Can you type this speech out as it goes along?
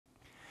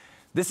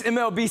This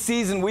MLB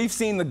season, we've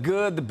seen the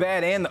good, the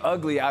bad, and the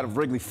ugly out of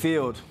Wrigley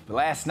Field. But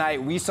last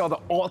night, we saw the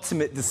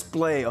ultimate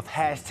display of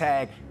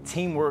hashtag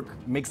teamwork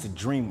makes the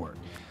dream work.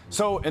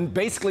 So, in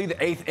basically the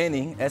 8th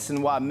inning,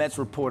 SNY Mets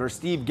reporter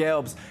Steve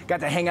Gelbs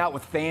got to hang out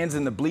with fans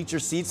in the bleacher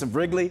seats of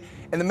Wrigley,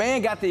 and the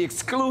man got the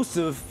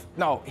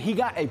he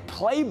got a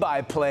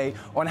play-by-play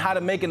on how to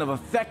make an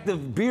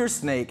effective beer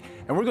snake,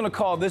 and we're gonna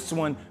call this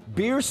one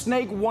Beer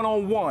Snake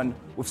 101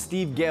 with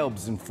Steve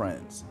Gelbs and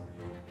friends.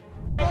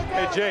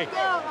 Hey, Jake,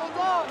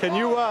 can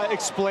you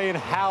explain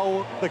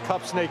how the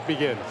cup snake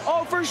begins?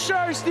 Oh, for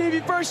sure,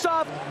 Stevie. First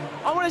off,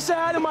 I want to say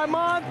hi to my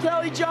mom,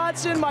 Kelly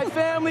Johnson, my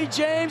family,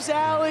 James,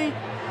 Allie,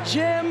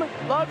 Jim.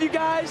 Love you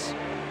guys.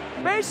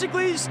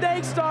 Basically, the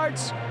snake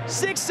starts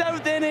 6th,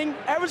 7th inning.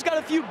 Everyone's got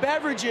a few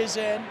beverages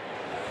in.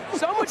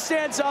 Someone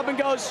stands up and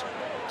goes,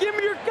 "Give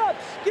me your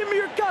cups, give me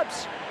your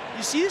cups."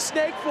 You see the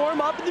snake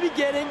form up in the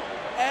beginning.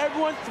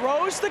 Everyone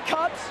throws the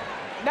cups.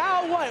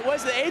 Now what?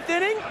 Was it the 8th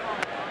inning?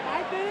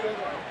 9th inning?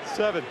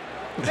 7.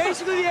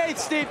 Basically the 8th,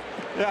 Steve.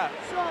 Yeah,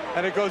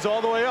 and it goes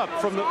all the way up.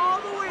 All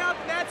the way up,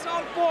 and that's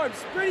how it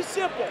forms. Pretty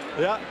simple.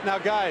 Yeah, now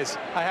guys,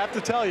 I have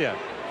to tell you,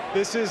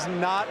 this is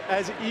not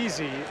as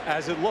easy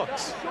as it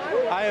looks.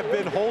 I have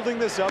been holding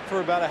this up for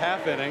about a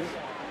half inning.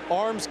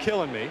 Arms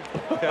killing me,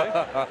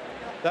 okay?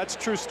 That's a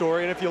true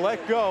story, and if you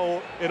let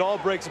go, it all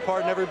breaks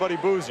apart and everybody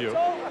boos you,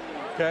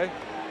 okay?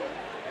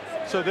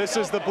 So this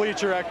is the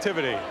bleacher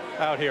activity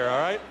out here, all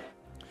right?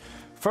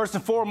 First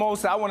and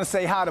foremost, I want to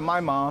say hi to my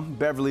mom,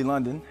 Beverly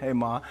London. Hey,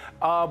 Ma.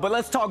 But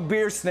let's talk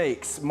beer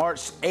snakes.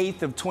 March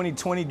 8th of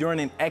 2020, during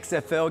an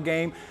XFL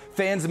game,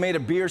 fans made a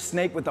beer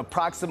snake with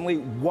approximately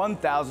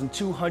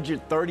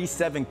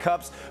 1,237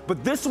 cups.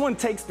 But this one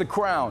takes the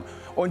crown.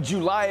 On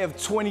July of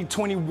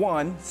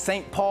 2021,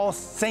 St. Paul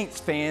Saints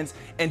fans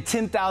and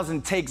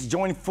 10,000 takes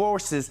joined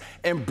forces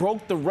and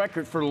broke the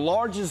record for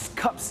largest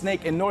cup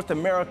snake in North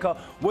America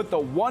with a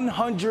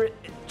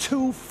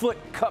 102-foot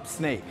cup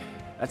snake.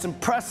 That's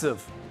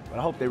impressive, but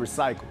I hope they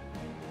recycle.